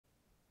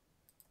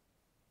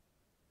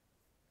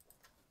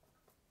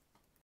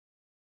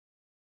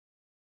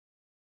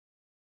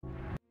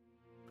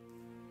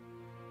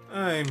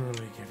I'm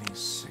really getting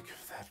sick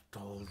of that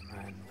Old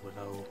Man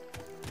Willow.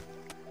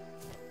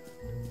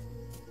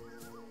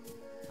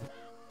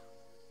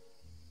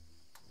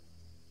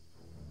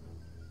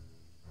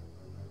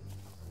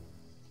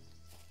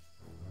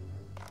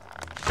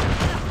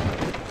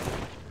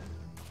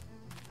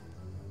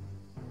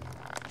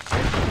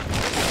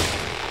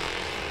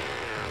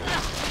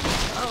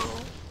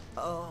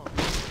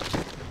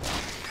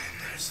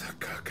 There's the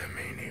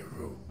cockamamie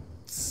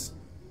roots.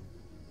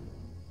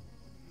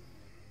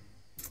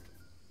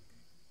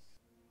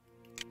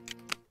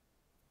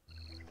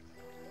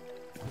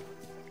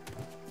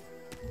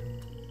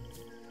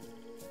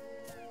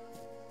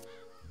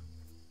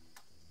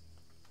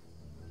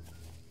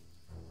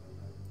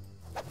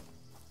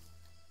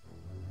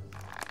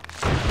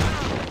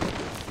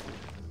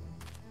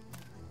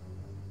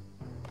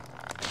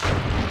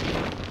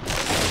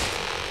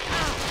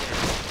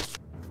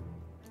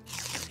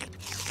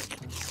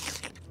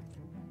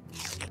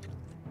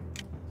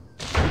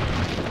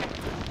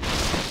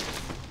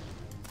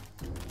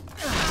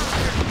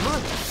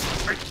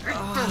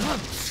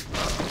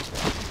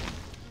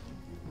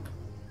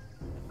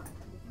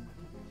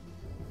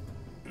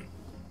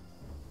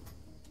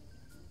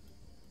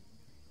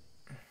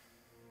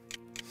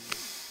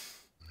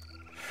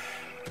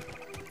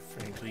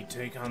 Frankly,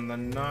 take on the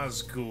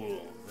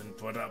Nazgul, then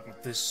put up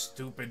with this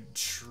stupid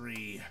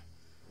tree.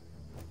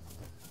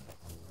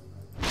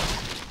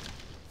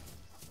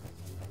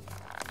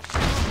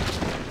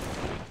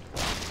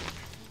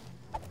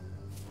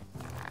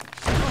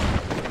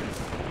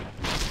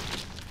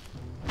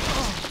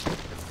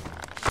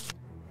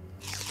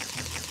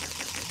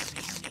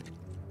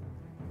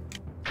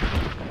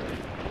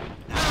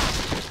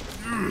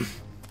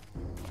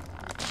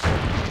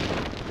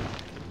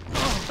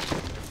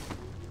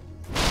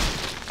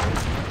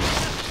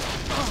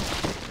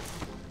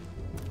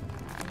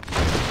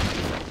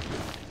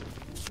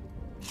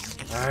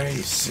 I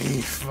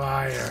see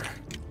fire,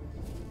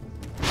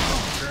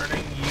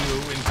 turning you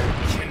into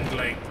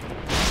kindling.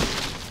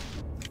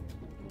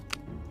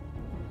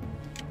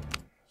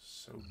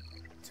 So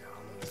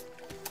dumb.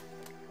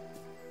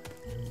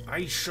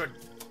 I should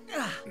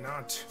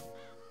not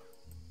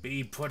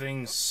be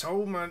putting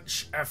so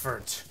much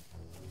effort.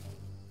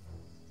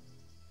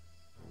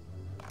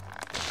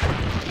 Such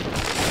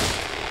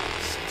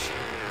an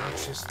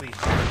obnoxiously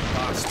hard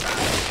boss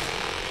battle.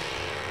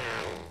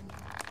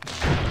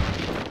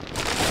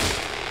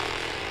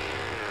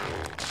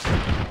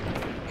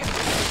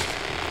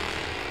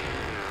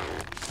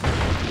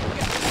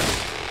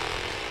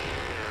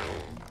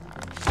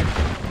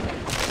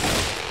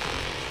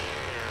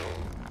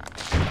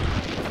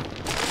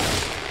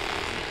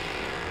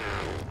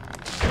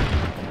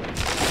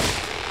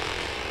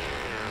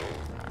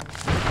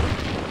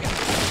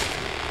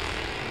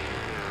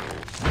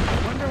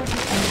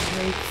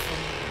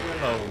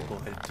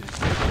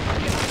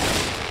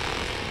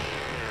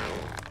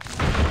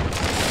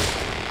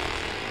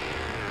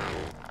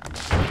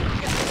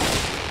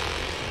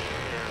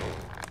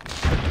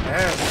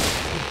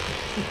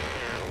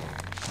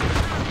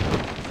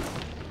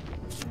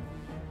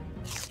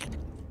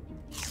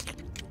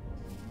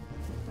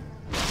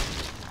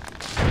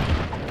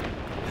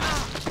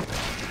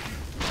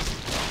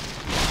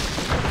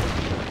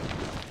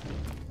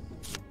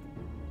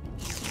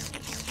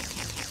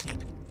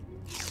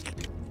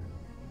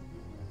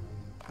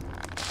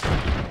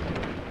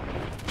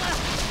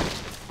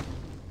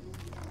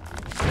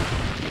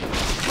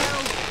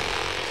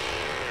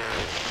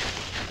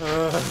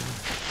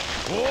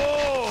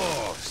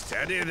 Oh,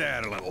 steady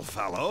there, little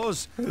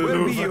fellows.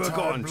 Where be you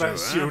a-going to,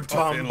 bless you,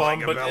 Tom puffing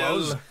like a Bombadil.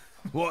 bellows?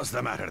 What's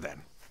the matter,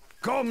 then?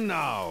 Come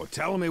now,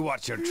 tell me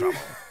what's your trouble.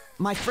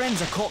 My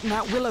friends are caught in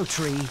that willow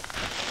tree.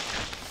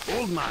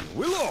 Old Man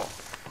Willow?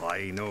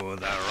 I know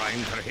the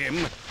rhyme for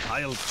him.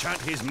 I'll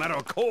chant his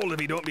marrow cold if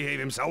he don't behave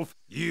himself.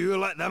 You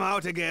let them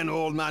out again,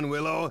 Old Man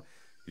Willow.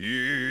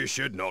 You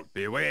should not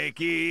be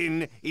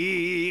waking.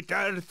 Eat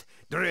earth,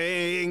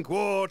 drink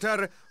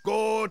water,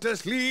 go to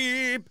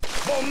sleep.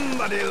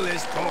 Bombadil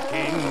is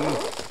talking.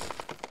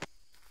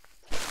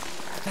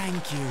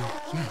 Thank you.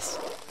 Yes.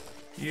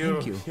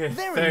 Thank you.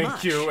 Very Thank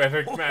much. you,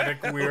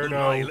 enigmatic weirdo.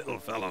 My little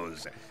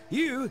fellows,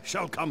 you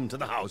shall come to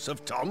the house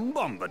of Tom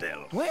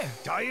Bombadil. Where?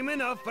 Time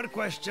enough for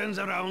questions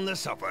around the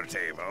supper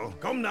table.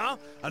 Come now,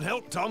 and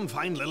help Tom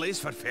find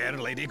lilies for fair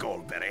Lady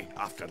Goldberry.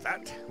 After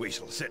that, we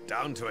shall sit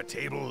down to a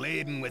table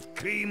laden with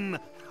cream,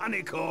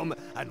 honeycomb,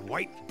 and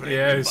white bread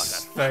and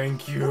Yes, butter.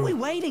 thank What are we you.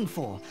 waiting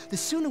for? The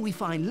sooner we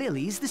find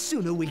lilies, the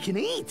sooner we can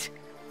eat.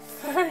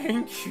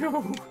 Thank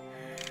you.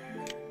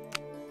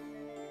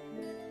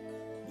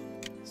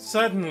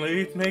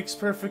 Suddenly, it makes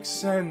perfect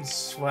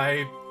sense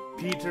why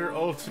Peter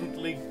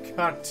ultimately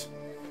cut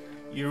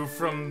you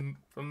from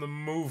the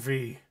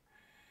movie.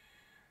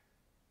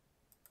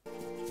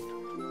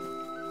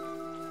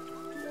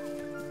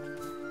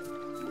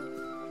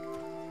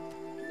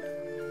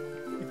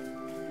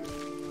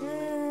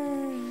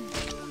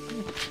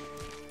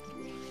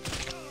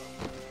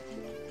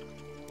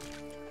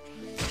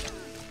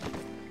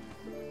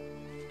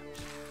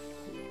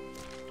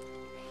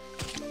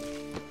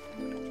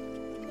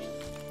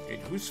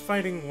 Who's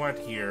fighting what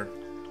here?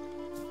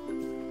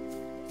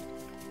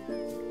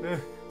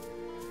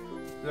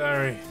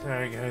 Sorry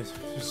guys.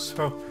 Just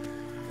so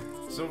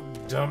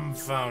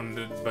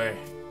dumbfounded by...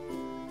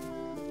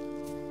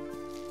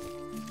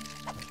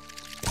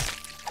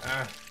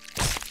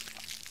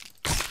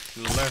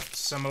 left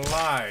some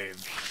alive.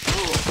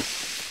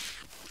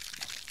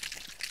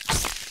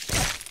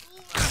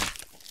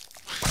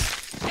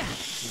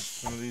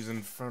 Some of these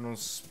infernal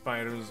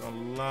spiders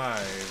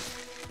alive.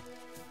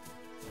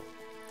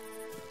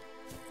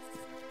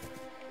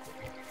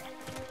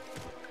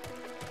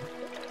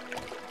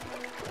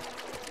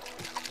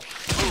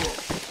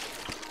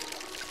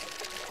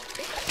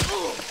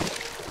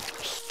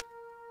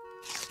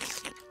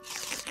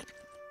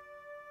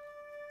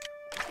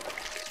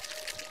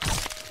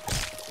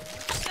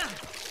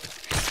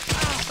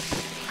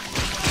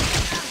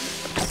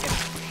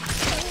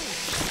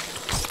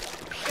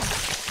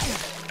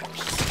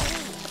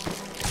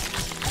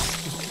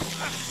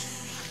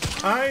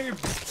 I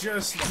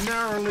just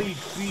narrowly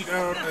beat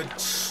out a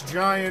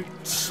giant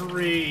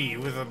tree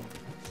with a...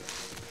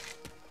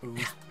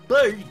 whose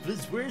bite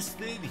was worse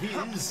than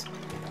his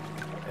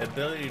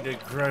ability to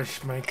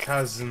crush my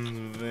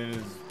cousin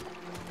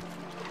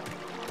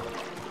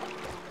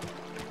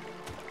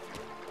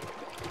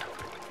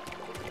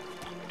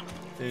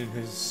in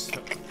his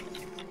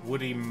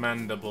woody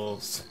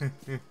mandibles.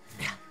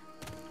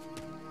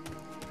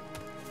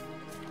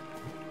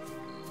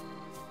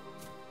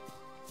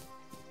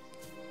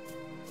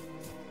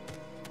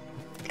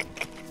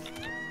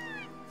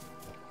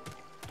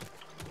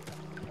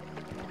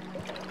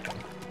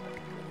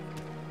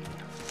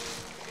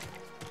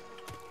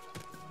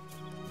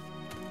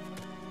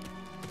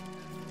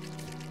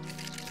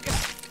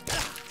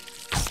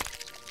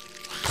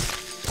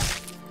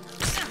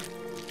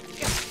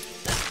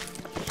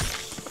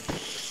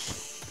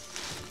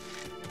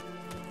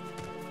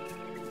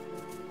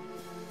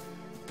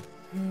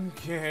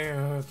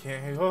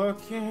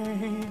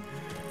 Okay.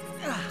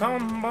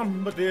 Tom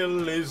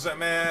Bombadil is a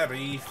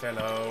merry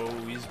fellow.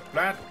 He's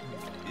black,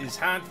 his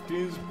hat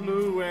is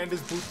blue, and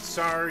his boots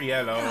are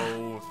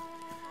yellow.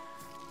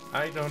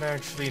 I don't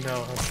actually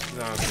know how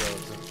that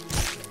goes.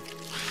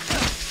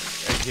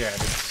 Again,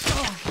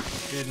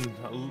 it's been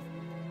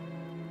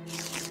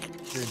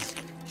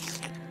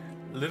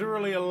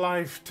literally a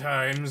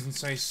lifetime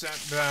since I sat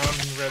down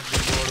and read the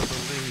Lord of the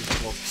Rings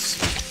books.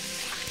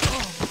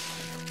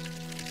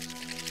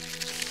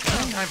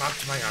 I'm up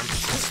to my arms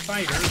with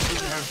spiders who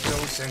have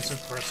no sense of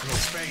personal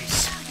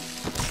space.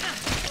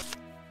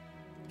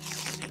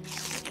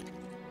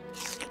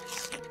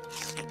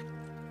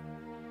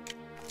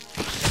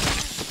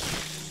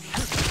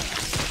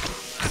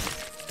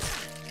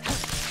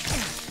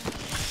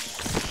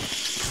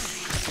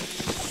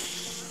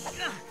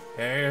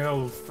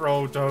 Hail,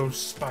 Frodo,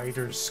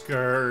 Spider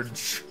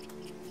Scourge.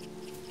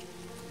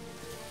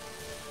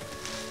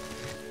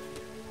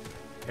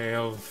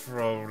 Hail,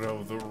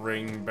 Frodo, the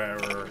Ring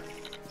Bearer.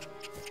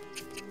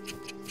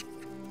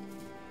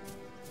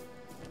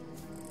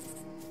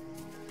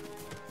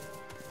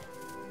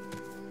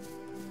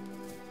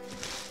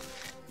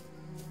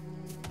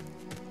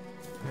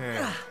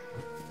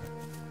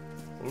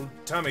 Old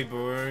Tommy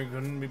boy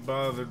couldn't be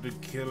bothered to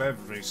kill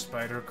every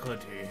spider, could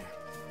he?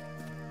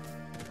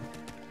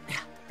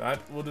 That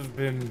would have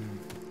been...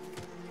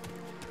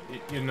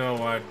 You know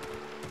what?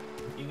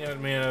 You got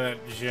me out of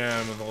that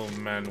jam with Old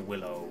Man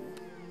Willow.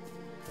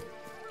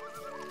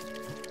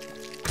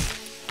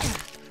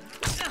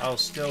 I'll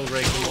still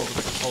rake him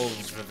over the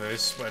coals for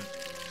this, but,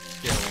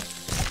 you know.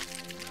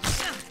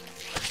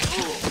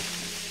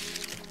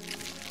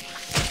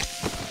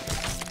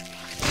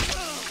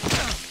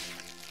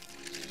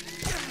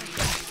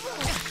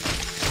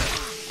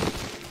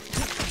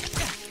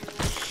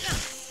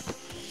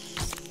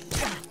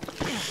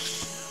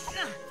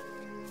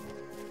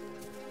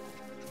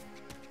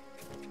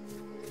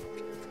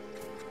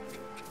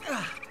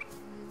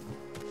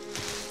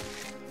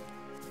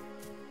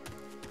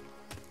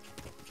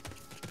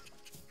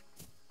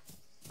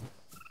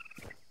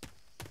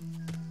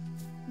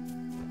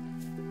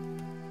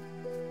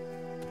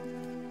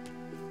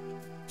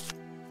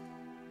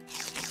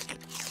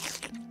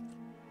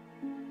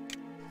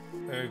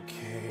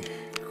 Okay,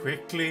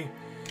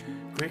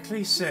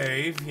 quickly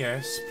save.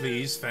 Yes,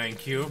 please,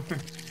 thank you.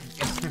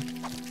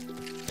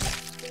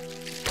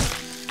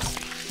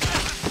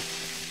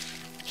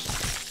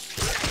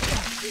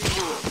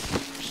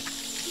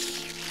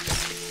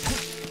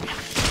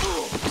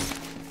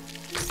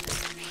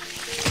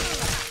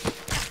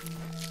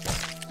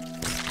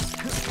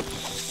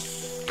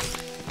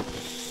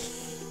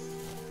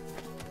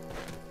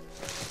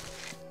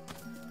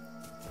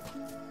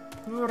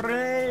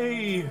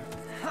 Hooray!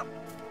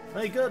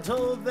 I got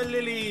all the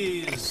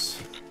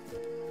lilies!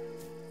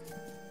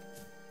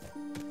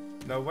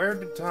 Now where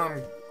did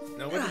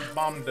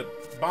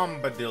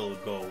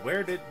Bombadil go?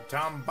 Where did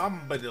Tom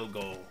Bombadil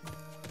go?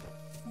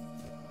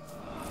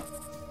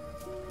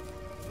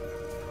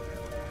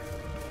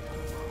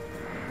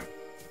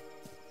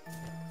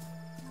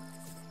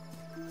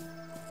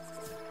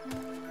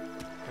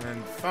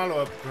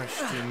 follow-up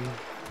question.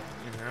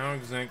 How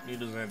exactly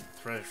does that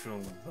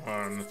threshold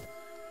barn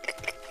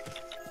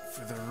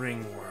for the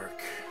ring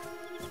work?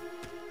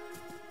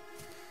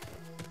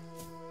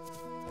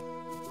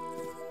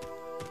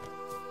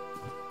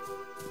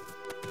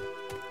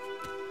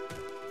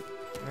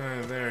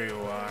 Ah, there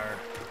you are.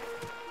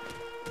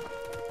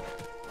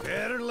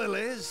 Fair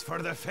lilies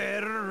for the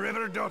fair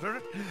river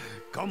daughter.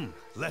 Come,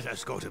 let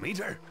us go to meet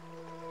her.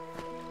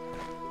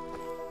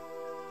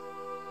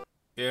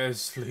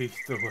 Yes, lead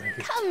the way.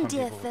 Come,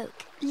 dear folk,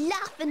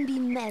 laugh and be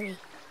merry.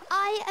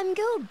 I am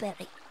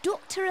Goldberry,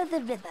 Doctor of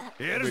the River.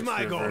 Here's Which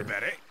my river?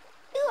 Goldberry.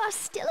 You are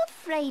still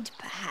afraid,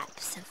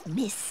 perhaps, of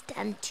mist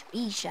and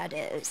tree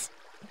shadows.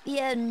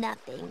 Fear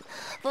nothing,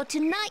 for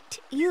tonight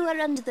you are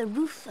under the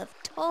roof of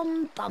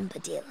Tom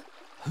Bombadil.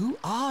 Who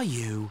are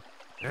you?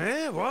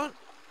 Eh, what?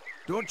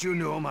 Don't you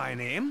know my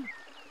name?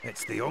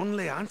 It's the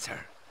only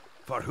answer.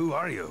 For who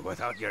are you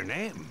without your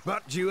name?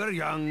 But you are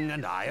young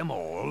and I am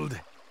old.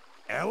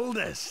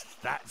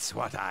 Eldest, that's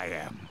what I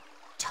am.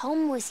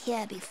 Tom was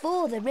here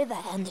before the river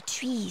and the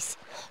trees.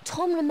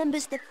 Tom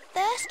remembers the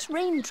first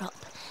raindrop,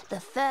 the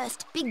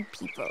first big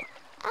people,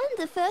 and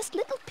the first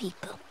little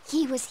people.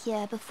 He was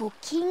here before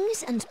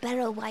kings and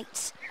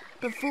Barrow-wights,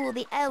 before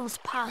the elves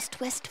passed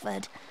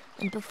westward,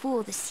 and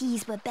before the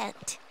seas were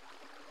bent.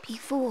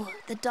 Before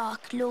the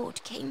Dark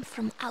Lord came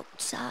from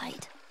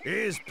outside.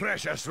 His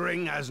precious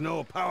ring has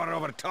no power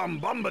over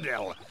Tom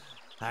Bombadil.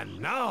 And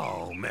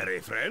now, merry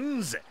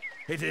friends,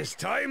 it is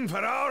time for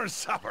our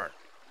supper.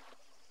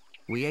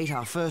 We ate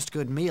our first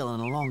good meal in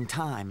a long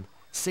time,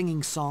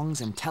 singing songs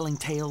and telling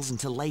tales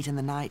until late in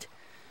the night.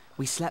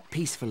 We slept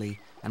peacefully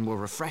and were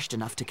refreshed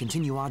enough to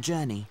continue our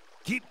journey.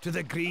 Keep to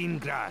the green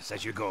grass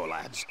as you go,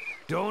 lads.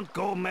 Don't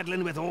go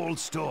meddling with old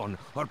stone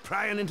or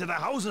prying into the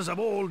houses of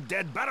old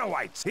dead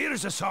Barrow-wights.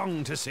 Here's a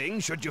song to sing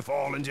should you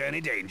fall into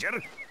any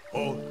danger.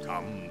 Oh,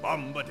 Tom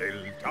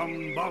Bombadil,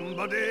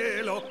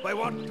 oh, by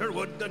water,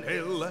 wood and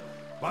hill,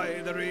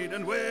 by the reed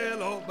and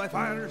willow, by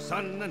fire,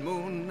 sun and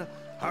moon.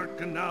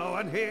 Hearken now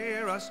and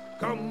hear us,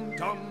 come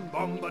Tom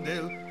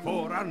Bombadil,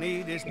 for our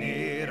need is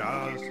near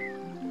us.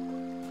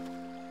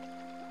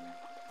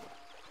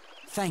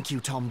 Thank you,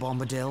 Tom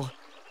Bombadil.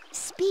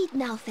 Speed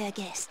now, fair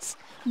guests.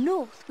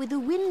 North with the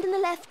wind in the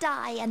left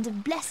eye and a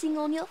blessing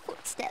on your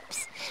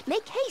footsteps.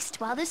 Make haste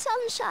while the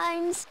sun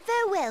shines.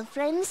 Farewell,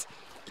 friends.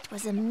 It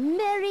was a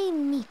merry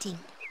meeting.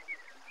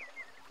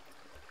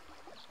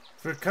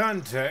 For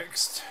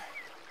context,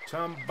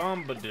 Tom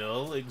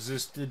Bombadil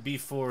existed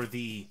before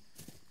the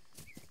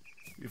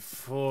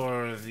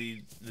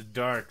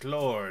Dark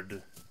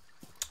Lord.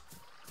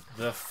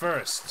 The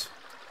first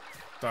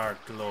Dark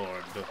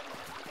Lord.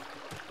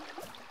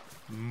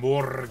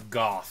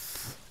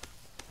 Morgoth.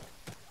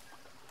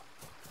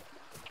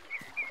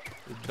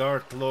 The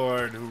Dark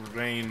Lord who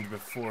reigned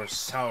before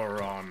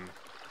Sauron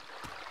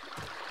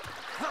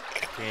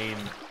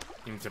came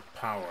into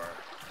power.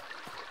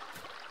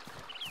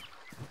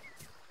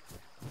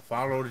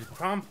 Followed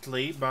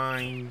promptly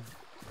by,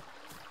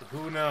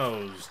 who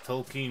knows,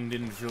 Tolkien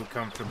didn't feel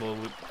comfortable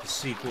with the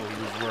sequel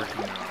he was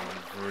working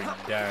on, or he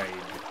died.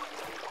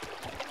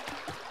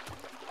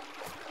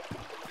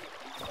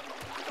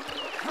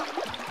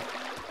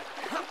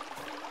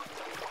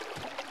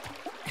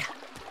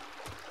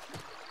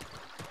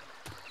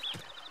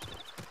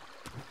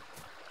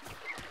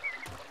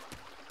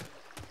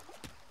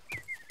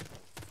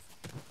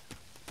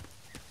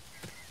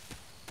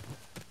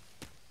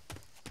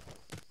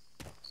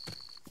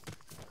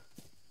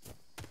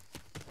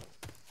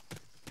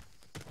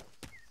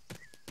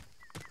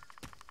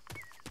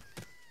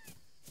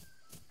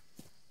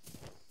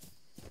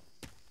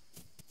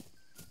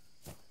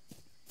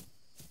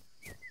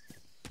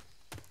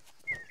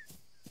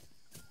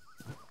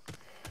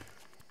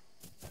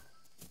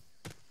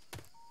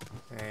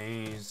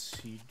 I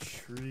see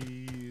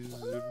trees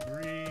of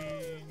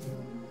green,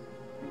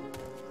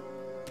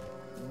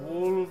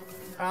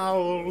 wolf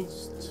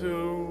owls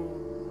too.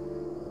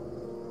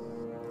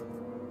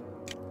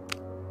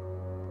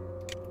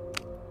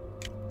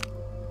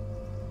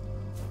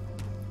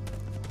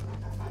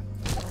 I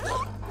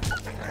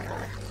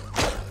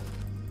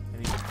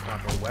need a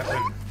proper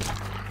weapon.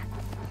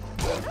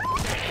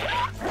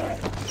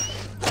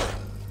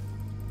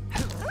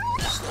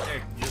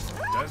 Stick just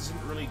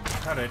doesn't really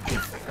cut it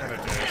with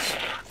predators.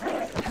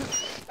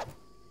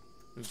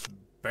 Just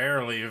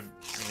barely if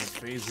it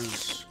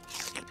phases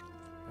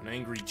an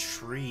angry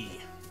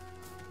tree.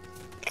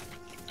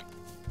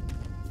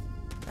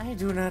 I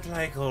do not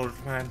like Old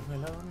Man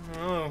Willow.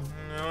 No,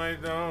 no, I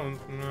don't.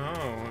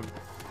 No.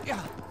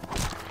 Yeah.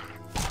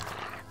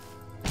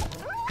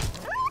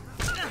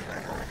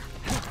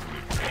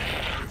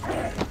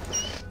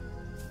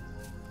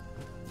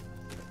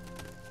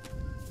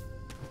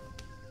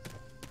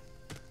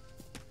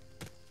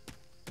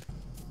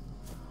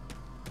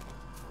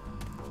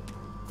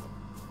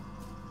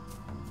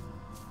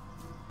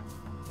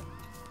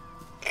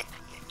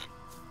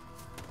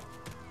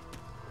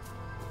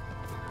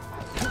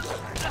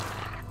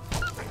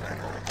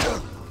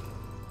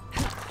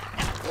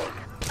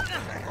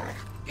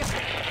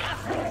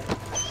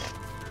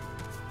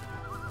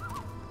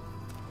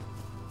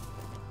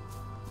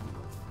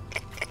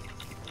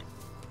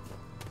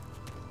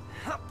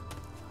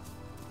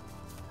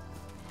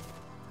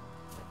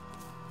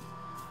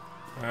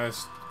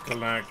 must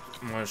collect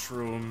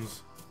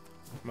mushrooms.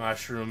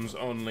 Mushrooms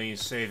only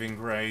saving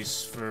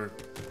grace for...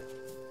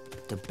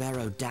 The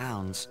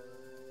Barrow-downs.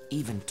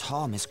 Even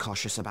Tom is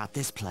cautious about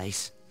this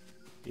place.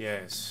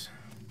 Yes.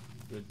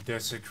 The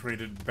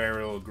desecrated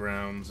burial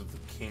grounds of the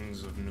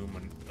kings of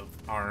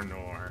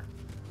Arnor.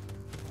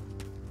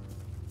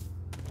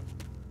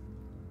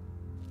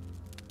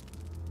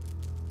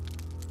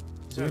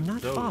 We're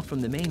not far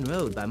from the main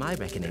road by my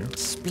reckoning.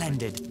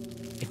 Splendid.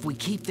 If we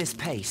keep this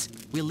pace,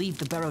 we'll leave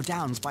the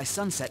Barrow-downs by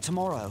sunset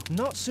tomorrow.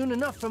 Not soon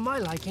enough for my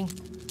liking.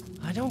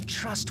 I don't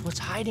trust what's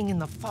hiding in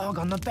the fog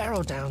on the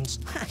Barrow-downs.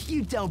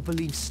 You don't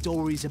believe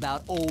stories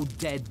about old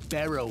dead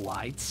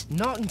Barrow-wites?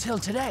 Not until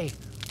today,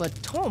 but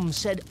Tom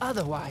said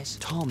otherwise.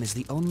 Tom is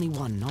the only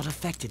one not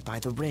affected by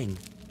the ring.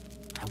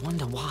 I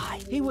wonder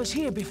why. He was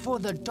here before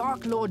the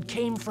Dark Lord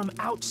came from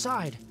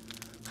outside.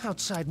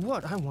 Outside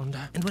what, I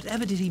wonder? And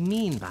whatever did he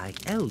mean by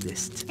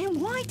eldest? And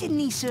why didn't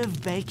he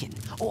serve bacon,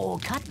 or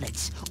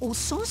cutlets, or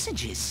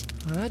sausages?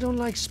 I don't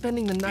like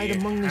spending the night Be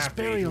among these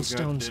happy burial who got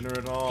stones. dinner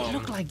at all. They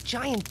look like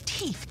giant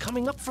teeth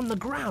coming up from the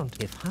ground.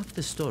 If half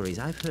the stories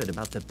I've heard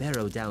about the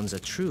Barrow-downs are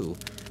true,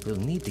 we'll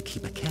need to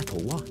keep a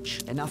careful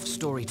watch. Enough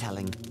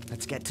storytelling.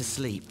 Let's get to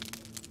sleep.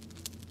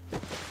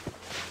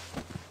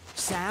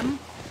 Sam?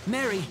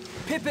 Mary?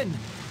 Pippin?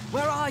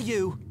 Where are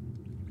you?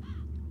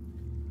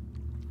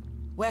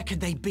 Where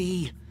could they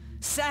be?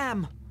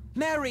 Sam?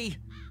 Mary?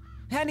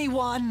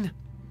 Anyone?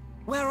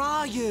 Where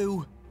are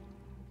you?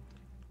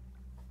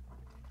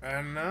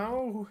 And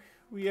now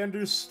we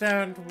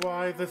understand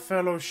why the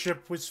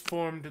Fellowship was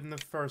formed in the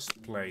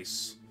first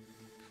place.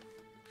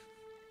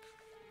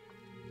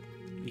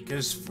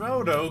 Because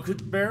Frodo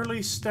could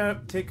barely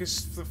take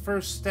the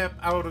first step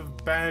out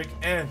of Bag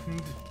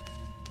End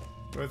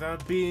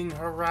without being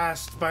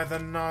harassed by the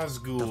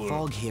Nazgul. The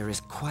fog here is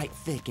quite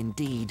thick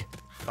indeed.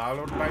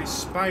 Followed by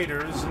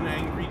spiders and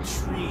angry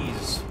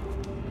trees.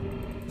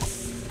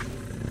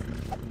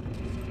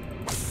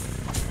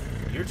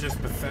 You're just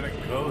pathetic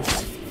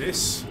ghosts.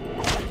 This...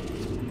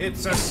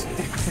 It's a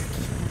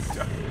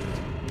stick.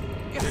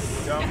 You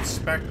dumb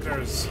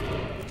specters.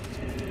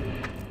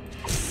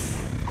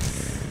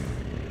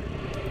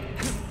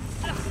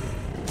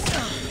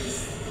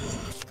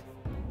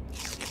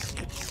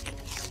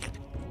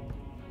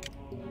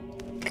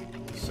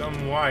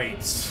 Some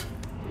whites.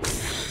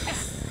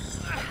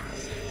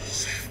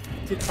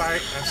 By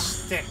a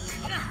stick.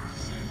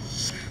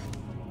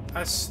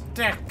 A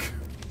stick.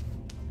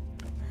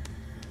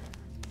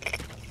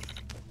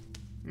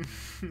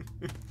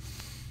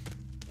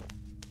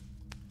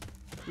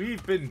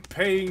 We've been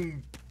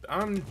paying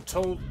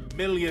untold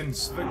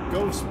millions to the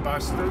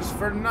Ghostbusters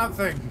for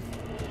nothing.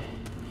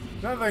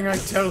 Nothing, I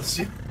tells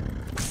you.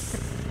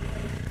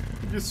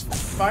 Just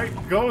fight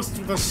ghosts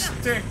with a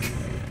stick.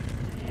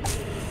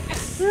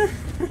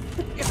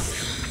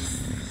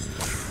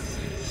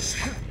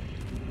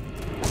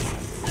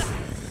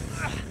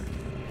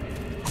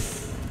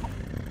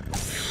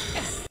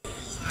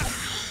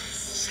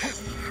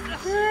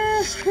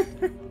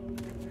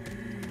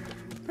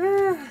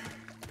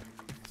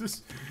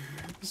 This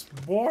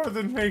more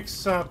than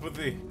makes up with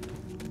the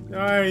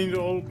dying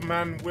Old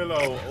Man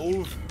Willow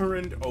over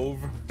and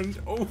over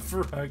and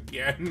over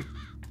again.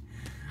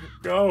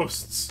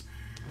 Ghosts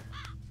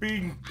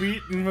being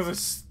beaten with a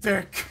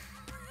stick.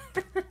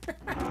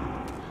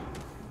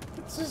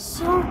 It's just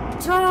so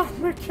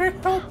dumb, I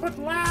can't help but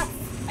laugh.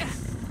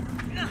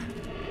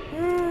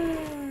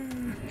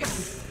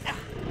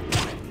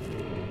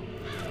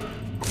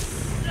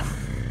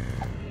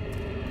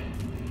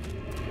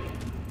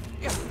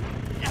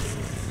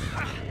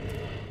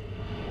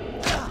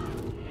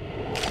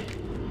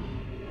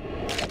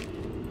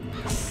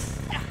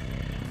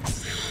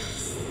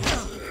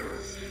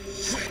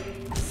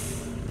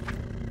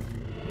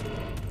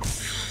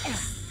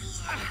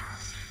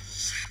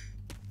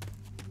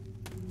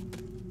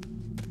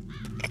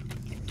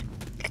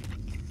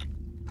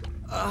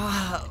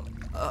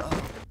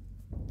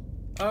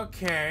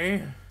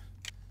 Okay.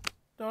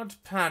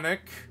 Don't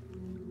panic.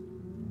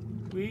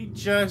 We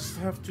just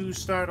have to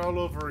start all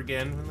over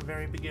again from the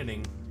very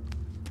beginning.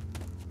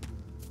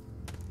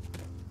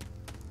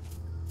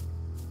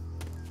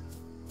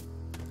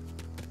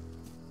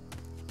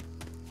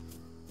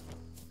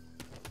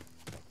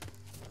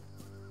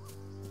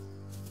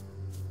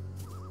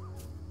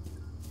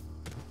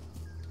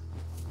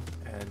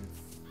 And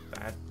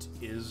that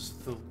is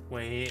the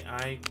way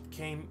I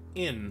came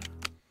in.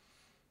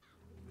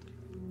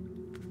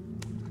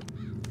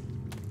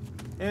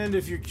 And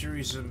if you're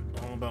curious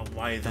all about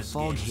why The this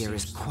fog game here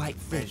is seems to quite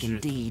thick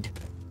indeed.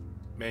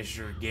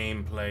 measure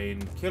gameplay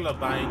in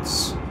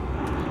kilobytes,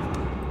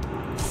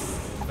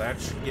 that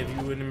should give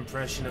you an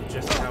impression of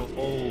just how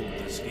old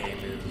this game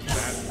is.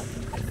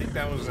 I think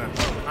that was the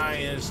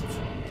highest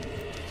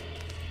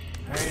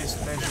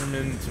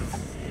measurement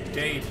of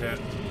data,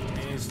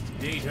 highest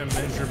data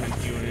measurement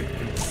unit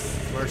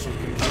commercial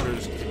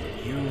computers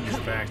could use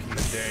back in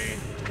the day.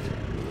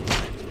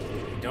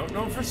 I don't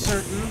know for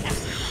certain.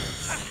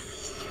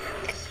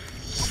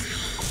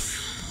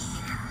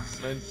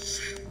 But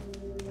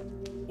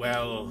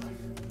Well,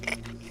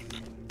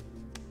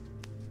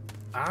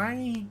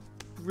 I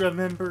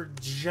remember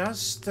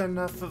just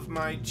enough of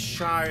my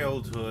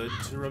childhood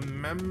to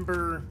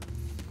remember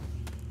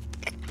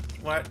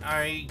what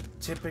I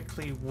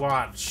typically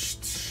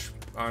watched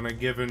on a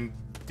given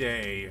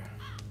day.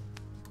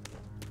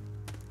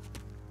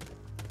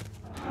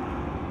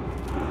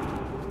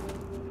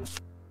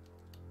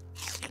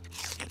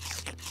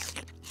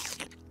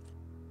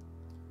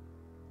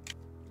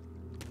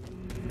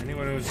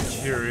 Anyone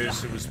who's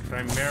curious, it was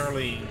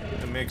primarily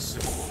a mix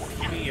of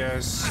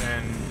PBS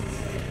and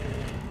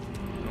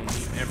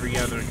every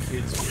other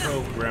kid's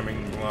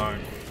programming block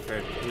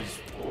that was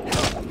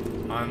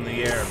on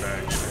the air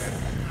back then.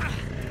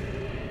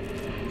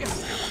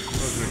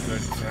 Those were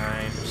good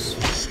times.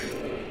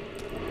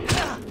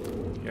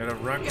 You had a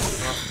rocket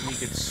off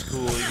week at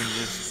school, you can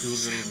just do a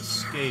little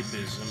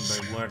escapism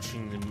by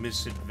watching the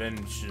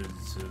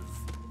misadventures of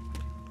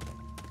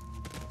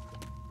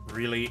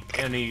really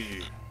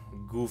any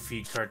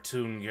goofy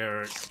cartoon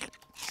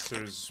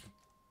characters.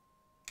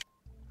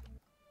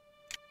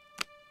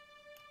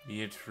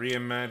 Be it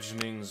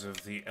reimaginings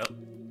of the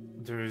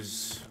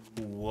elders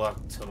who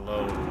walked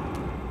alone.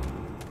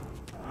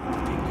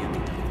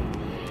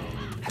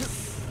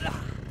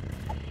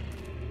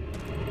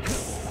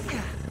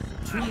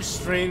 Two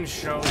strange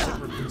shows that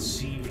were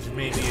conceived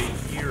maybe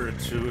a year or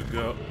two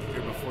ago,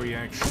 before you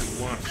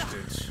actually watched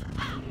it.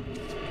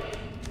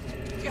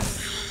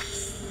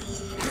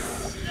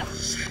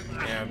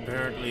 Yeah,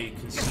 apparently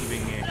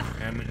conceiving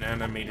an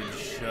animated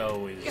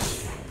show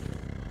is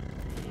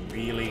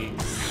really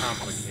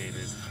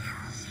complicated.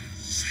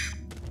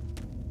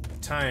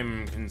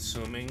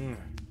 Time-consuming,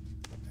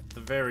 at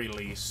the very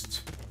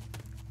least.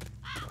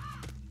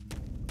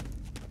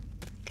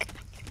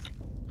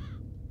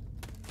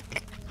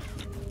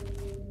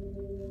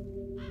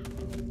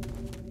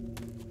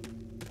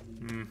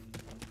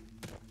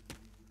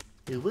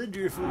 I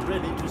wonder if we'll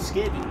run into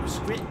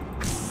Scrappy.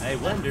 I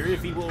wonder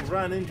if he will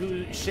run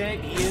into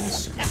Shaggy and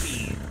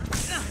Scrappy.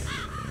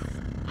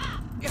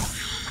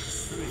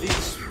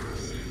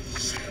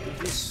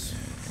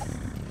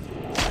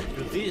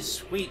 Through this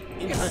sweet,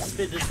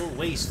 inhospitable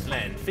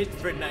wasteland, fit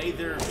for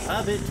neither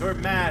hobbit or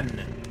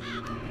man,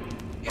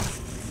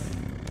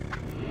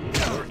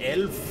 or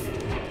elf,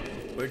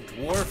 or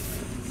dwarf,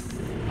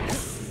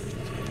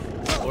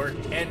 or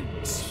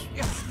ent.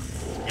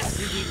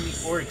 Even the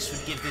orcs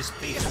would give this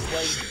place a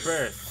wide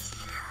berth.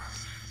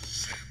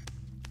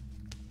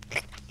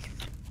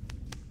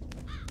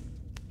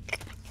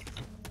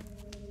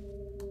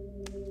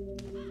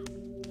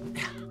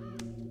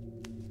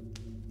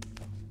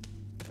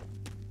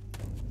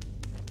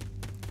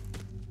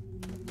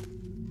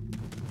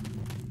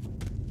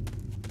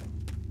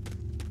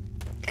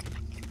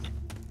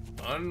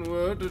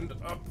 Onward and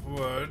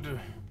upward.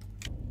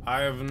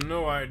 I have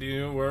no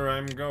idea where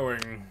I'm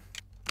going.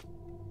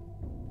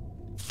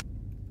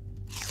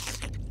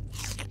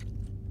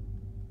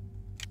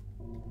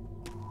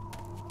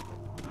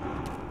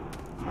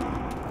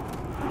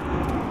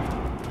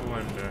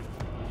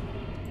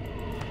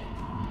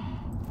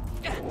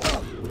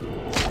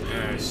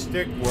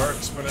 Stick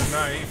works, but a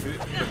knife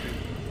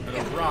and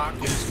a rock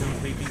is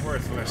completely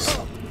worthless.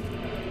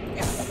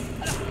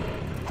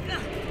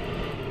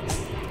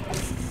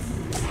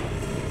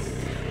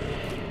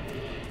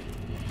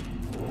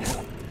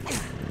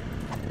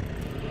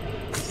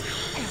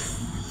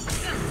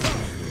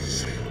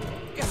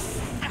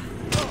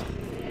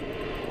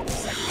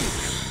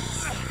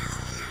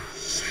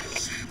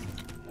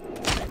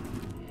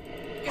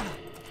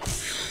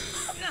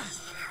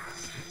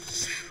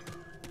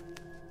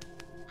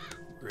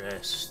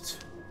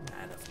 Rest,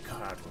 man of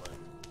Cardland.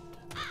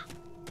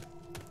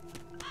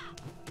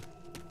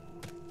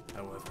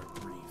 However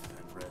brief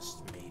that rest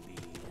may be.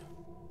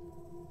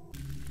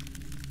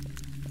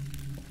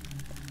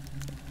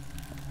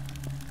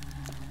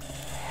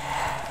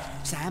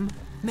 Sam,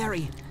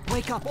 Mary,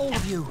 wake up, all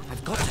of you.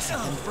 I've got to set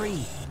them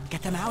free.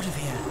 Get them out of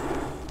here.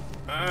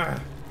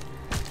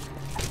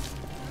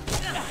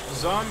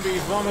 Zombie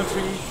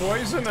vomiting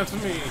poison at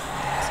me.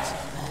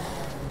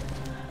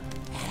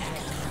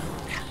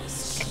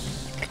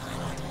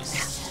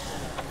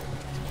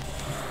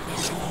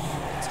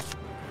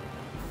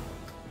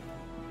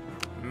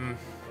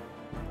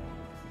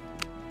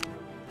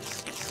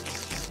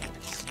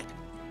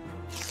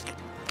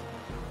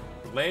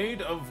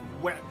 Blade of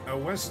a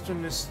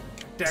westernist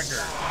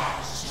dagger.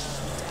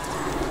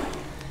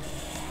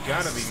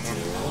 Gotta be more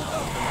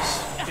potent than a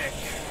stick.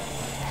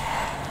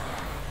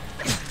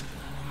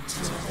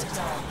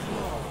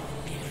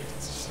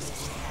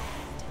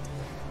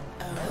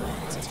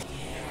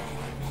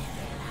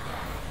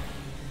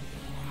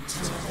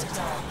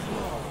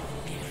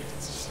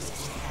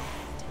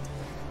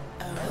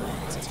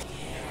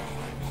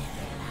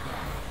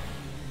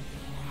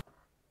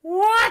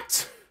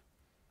 What?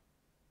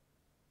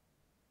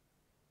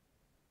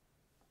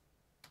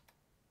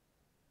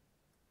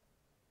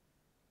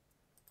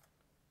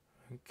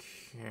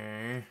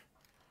 Okay.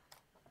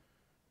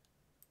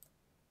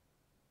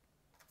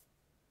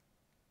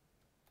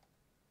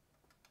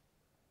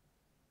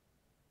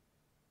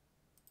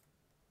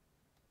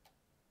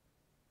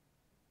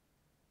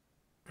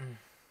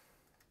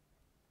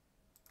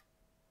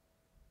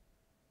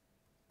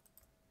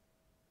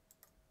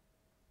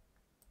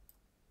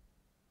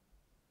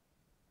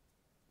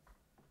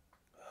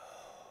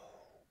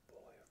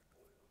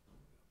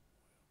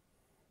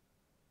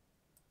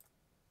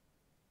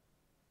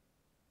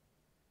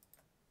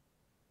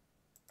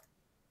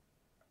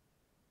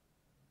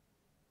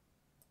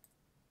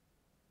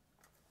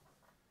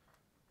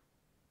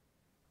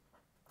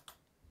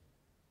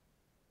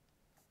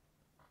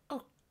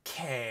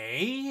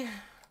 Okay.